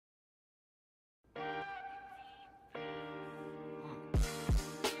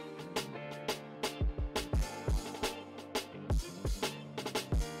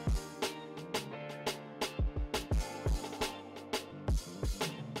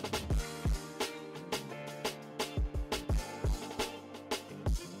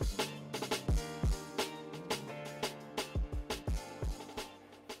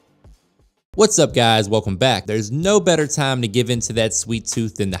What's up guys, welcome back. There's no better time to give into that sweet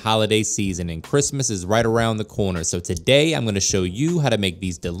tooth than the holiday season, and Christmas is right around the corner. So today I'm going to show you how to make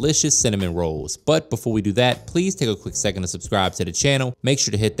these delicious cinnamon rolls. But before we do that, please take a quick second to subscribe to the channel. Make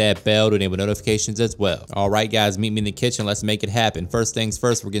sure to hit that bell to enable notifications as well. Alright guys, meet me in the kitchen, let's make it happen. First things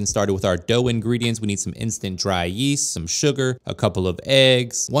first, we're getting started with our dough ingredients. We need some instant dry yeast, some sugar, a couple of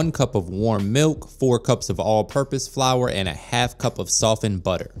eggs, 1 cup of warm milk, 4 cups of all-purpose flour, and a half cup of softened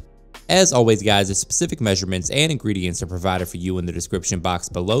butter. As always guys, the specific measurements and ingredients are provided for you in the description box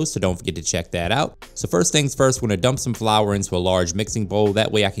below, so don't forget to check that out. So first things first, we're going to dump some flour into a large mixing bowl.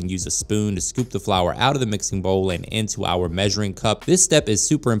 That way I can use a spoon to scoop the flour out of the mixing bowl and into our measuring cup. This step is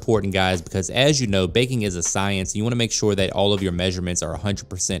super important guys, because as you know, baking is a science. You want to make sure that all of your measurements are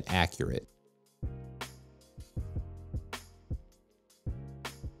 100% accurate.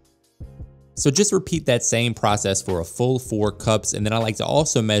 So just repeat that same process for a full 4 cups, and then I like to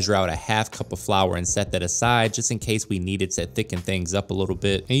also measure out a half cup of flour and set that aside just in case we need it to thicken things up a little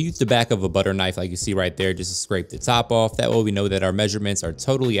bit. And use the back of a butter knife like you see right there just to scrape the top off. That way we know that our measurements are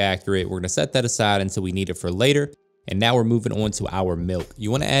totally accurate. We're going to set that aside until we need it for later. And now we're moving on to our milk.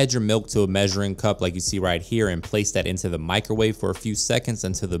 You want to add your milk to a measuring cup like you see right here and place that into the microwave for a few seconds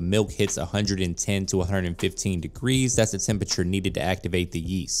until the milk hits 110 to 115 degrees. That's the temperature needed to activate the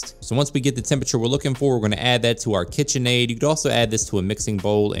yeast. So once we get the temperature we're looking for, we're going to add that to our KitchenAid. You could also add this to a mixing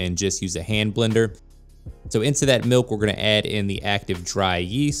bowl and just use a hand blender. So into that milk, we're going to add in the active dry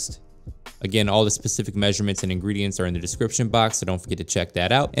yeast. Again, all the specific measurements and ingredients are in the description box, so don't forget to check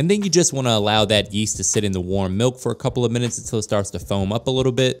that out. And then you just want to allow that yeast to sit in the warm milk for a couple of minutes until it starts to foam up a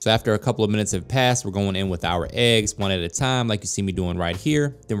little bit. So after a couple of minutes have passed, we're going in with our eggs one at a time, like you see me doing right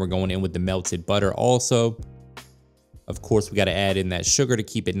here. Then we're going in with the melted butter also. Of course, we got to add in that sugar to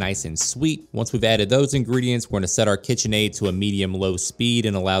keep it nice and sweet. Once we've added those ingredients, we're going to set our KitchenAid to a medium-low speed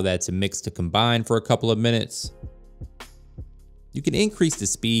and allow that to mix to combine for a couple of minutes. You can increase the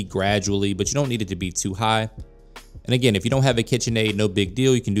speed gradually, but you don't need it to be too high. And again, if you don't have a KitchenAid, no big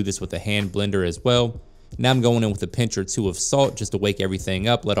deal. You can do this with a hand blender as well. Now I'm going in with a pinch or 2 of salt just to wake everything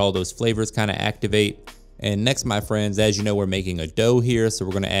up, let all those flavors kind of activate. And next, my friends, as you know, we're making a dough here, so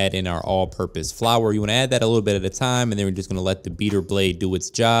we're going to add in our all-purpose flour. You want to add that a little bit at a time, and then we're just going to let the beater blade do its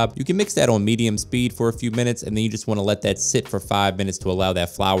job. You can mix that on medium speed for a few minutes, and then you just want to let that sit for 5 minutes to allow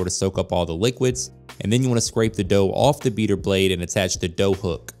that flour to soak up all the liquids. And then you want to scrape the dough off the beater blade and attach the dough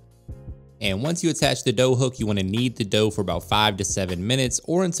hook. And once you attach the dough hook, you want to knead the dough for about 5 to 7 minutes,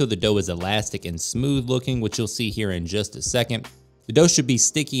 or until the dough is elastic and smooth looking, which you'll see here in just a second. The dough should be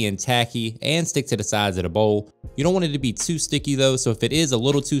sticky and tacky and stick to the sides of the bowl. You don't want it to be too sticky though, so if it is a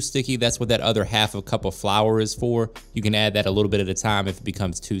little too sticky, that's what that other half a cup of flour is for. You can add that a little bit at a time if it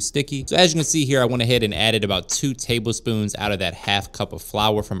becomes too sticky. So as you can see here, I went ahead and added about 2 tablespoons out of that half cup of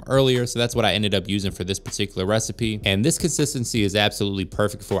flour from earlier, so that's what I ended up using for this particular recipe. And this consistency is absolutely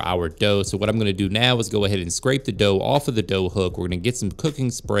perfect for our dough. So what I'm going to do now is go ahead and scrape the dough off of the dough hook. We're going to get some cooking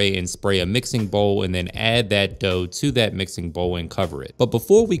spray and spray a mixing bowl, and then add that dough to that mixing bowl and cover it. But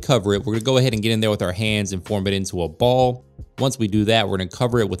before we cover it, we're going to go ahead and get in there with our hands and form it into a ball. Once we do that, we're going to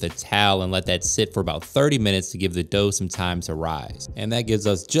cover it with a towel and let that sit for about 30 minutes to give the dough some time to rise. And that gives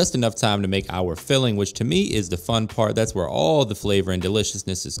us just enough time to make our filling, which to me is the fun part. That's where all the flavor and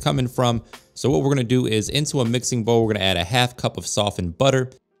deliciousness is coming from. So what we're going to do is into a mixing bowl, we're going to add a half cup of softened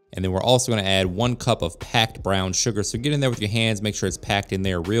butter. And then we're also going to add 1 cup of packed brown sugar. So get in there with your hands, make sure it's packed in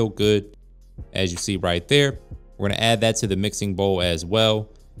there real good, as you see right there. We're going to add that to the mixing bowl as well.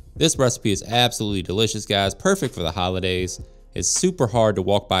 This recipe is absolutely delicious, guys. Perfect for the holidays. It's super hard to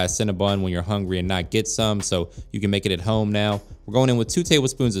walk by a Cinnabon when you're hungry and not get some, so you can make it at home now. We're going in with 2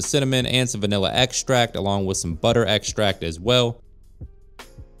 tablespoons of cinnamon and some vanilla extract, along with some butter extract as well.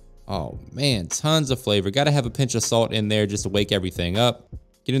 Oh man, tons of flavor. Got to have a pinch of salt in there just to wake everything up.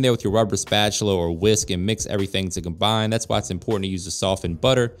 Get in there with your rubber spatula or whisk and mix everything to combine. That's why it's important to use the softened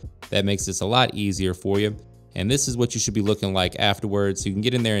butter. That makes this a lot easier for you. And this is what you should be looking like afterwards. So you can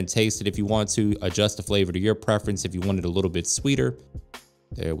get in there and taste it if you want to, adjust the flavor to your preference if you want it a little bit sweeter.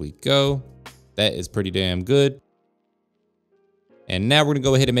 There we go. That is pretty damn good. And now we're gonna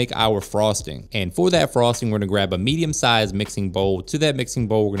go ahead and make our frosting. And for that frosting, we're gonna grab a medium-sized mixing bowl. To that mixing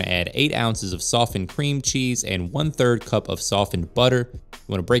bowl, we're gonna add 8 ounces of softened cream cheese and 1/3 cup of softened butter. You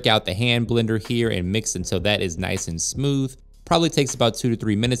wanna break out the hand blender here and mix until that is nice and smooth. Probably takes about 2 to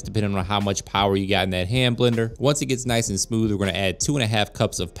 3 minutes depending on how much power you got in that hand blender. Once it gets nice and smooth, we're gonna add 2.5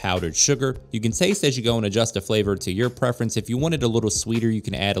 cups of powdered sugar. You can taste as you go and adjust the flavor to your preference. If you want it a little sweeter, you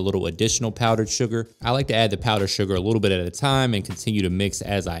can add a little additional powdered sugar. I like to add the powdered sugar a little bit at a time and continue to mix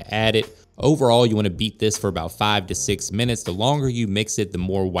as I add it. Overall, you want to beat this for about 5 to 6 minutes. The longer you mix it, the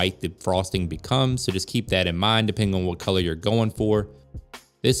more white the frosting becomes. So just keep that in mind depending on what color you're going for.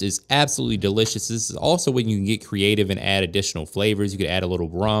 This is absolutely delicious. This is also when you can get creative and add additional flavors. You could add a little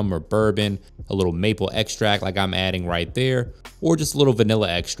rum or bourbon, a little maple extract like I'm adding right there, or just a little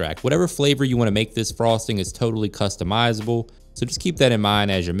vanilla extract. Whatever flavor you want to make this frosting is totally customizable. So just keep that in mind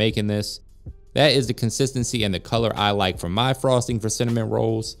as you're making this. That is the consistency and the color I like for my frosting for cinnamon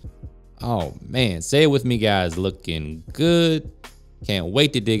rolls. Oh man, say it with me guys, looking good. Can't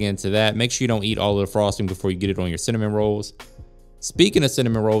wait to dig into that. Make sure you don't eat all of the frosting before you get it on your cinnamon rolls. Speaking of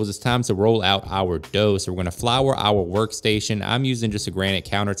cinnamon rolls, it's time to roll out our dough. So we're gonna flour our workstation. I'm using just a granite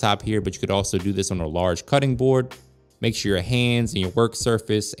countertop here, but you could also do this on a large cutting board. Make sure your hands and your work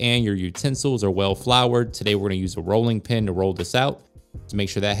surface and your utensils are well floured. Today we're gonna use a rolling pin to roll this out to make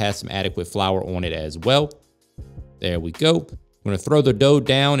sure that has some adequate flour on it as well. There we go. We're gonna throw the dough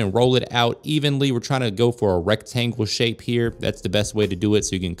down and roll it out evenly. We're trying to go for a rectangle shape here. That's the best way to do it,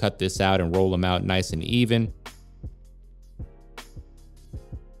 so you can cut this out and roll them out nice and even.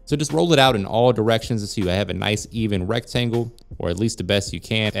 So just roll it out in all directions so you have a nice even rectangle, or at least the best you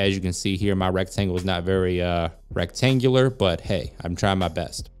can. As you can see here, my rectangle is not very rectangular, but hey, I'm trying my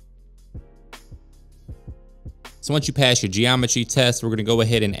best. So once you pass your geometry test, we're gonna go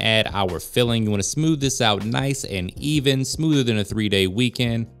ahead and add our filling. You wanna smooth this out nice and even, smoother than a 3-day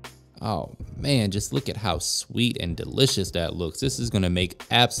weekend. Oh man, just look at how sweet and delicious that looks. This is gonna make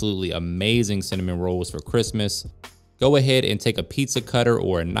absolutely amazing cinnamon rolls for Christmas. Go ahead and take a pizza cutter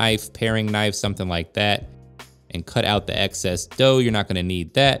or a knife, paring knife, something like that, and cut out the excess dough. You're not gonna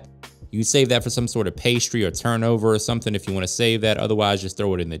need that. You can save that for some sort of pastry or turnover or something if you wanna save that. Otherwise, just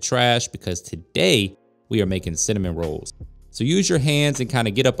throw it in the trash, because today we are making cinnamon rolls. So use your hands and kind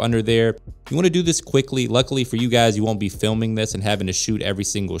of get up under there. You wanna do this quickly. Luckily for you guys, you won't be filming this and having to shoot every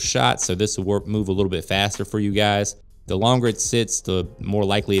single shot, so this will move a little bit faster for you guys. The longer it sits, the more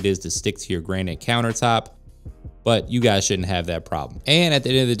likely it is to stick to your granite countertop. But you guys shouldn't have that problem. And at the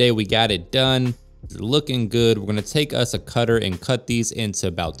end of the day, we got it done. It's looking good. We're gonna take us a cutter and cut these into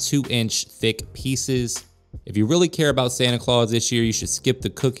about 2-inch thick pieces. If you really care about Santa Claus this year, you should skip the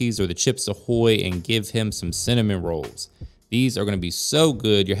cookies or the Chips Ahoy and give him some cinnamon rolls. These are gonna be so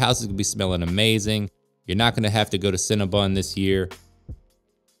good. Your house is gonna be smelling amazing. You're not gonna have to go to Cinnabon this year.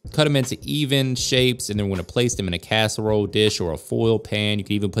 Cut them into even shapes, and then we're gonna place them in a casserole dish or a foil pan. You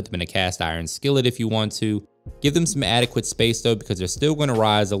can even put them in a cast iron skillet if you want to. Give them some adequate space though, because they're still gonna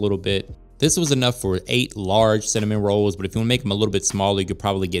rise a little bit. This was enough for 8 large cinnamon rolls, but if you wanna make them a little bit smaller, you could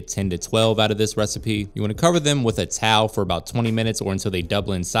probably get 10 to 12 out of this recipe. You wanna cover them with a towel for about 20 minutes or until they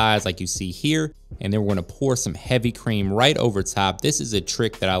double in size like you see here. And then we're gonna pour some heavy cream right over top. This is a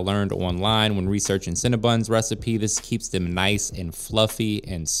trick that I learned online when researching Cinnabon's recipe. This keeps them nice and fluffy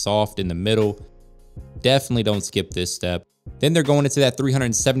and soft in the middle. Definitely don't skip this step. Then they're going into that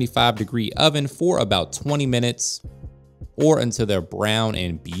 375-degree oven for about 20 minutes or until they're brown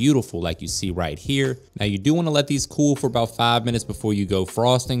and beautiful like you see right here. Now you do want to let these cool for about 5 minutes before you go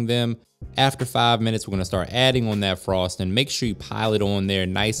frosting them. After 5 minutes, we're going to start adding on that frosting. Make sure you pile it on there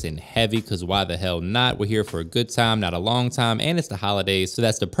nice and heavy, because why the hell not? We're here for a good time, not a long time, and it's the holidays, so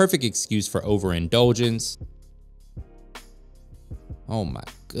that's the perfect excuse for overindulgence. Oh my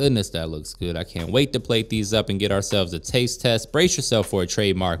goodness, that looks good. I can't wait to plate these up and get ourselves a taste test. Brace yourself for a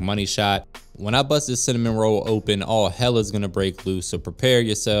trademark money shot. When I bust this cinnamon roll open, all hell is gonna break loose, so prepare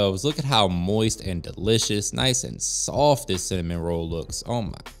yourselves. Look at how moist and delicious, nice and soft this cinnamon roll looks. Oh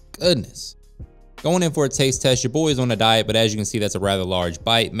my goodness. Going in for a taste test, your boy is on a diet, but as you can see, that's a rather large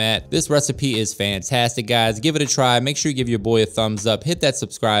bite, Matt. This recipe is fantastic, guys. Give it a try. Make sure you give your boy a thumbs up, hit that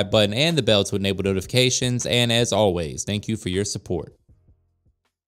subscribe button and the bell to enable notifications. And as always, thank you for your support.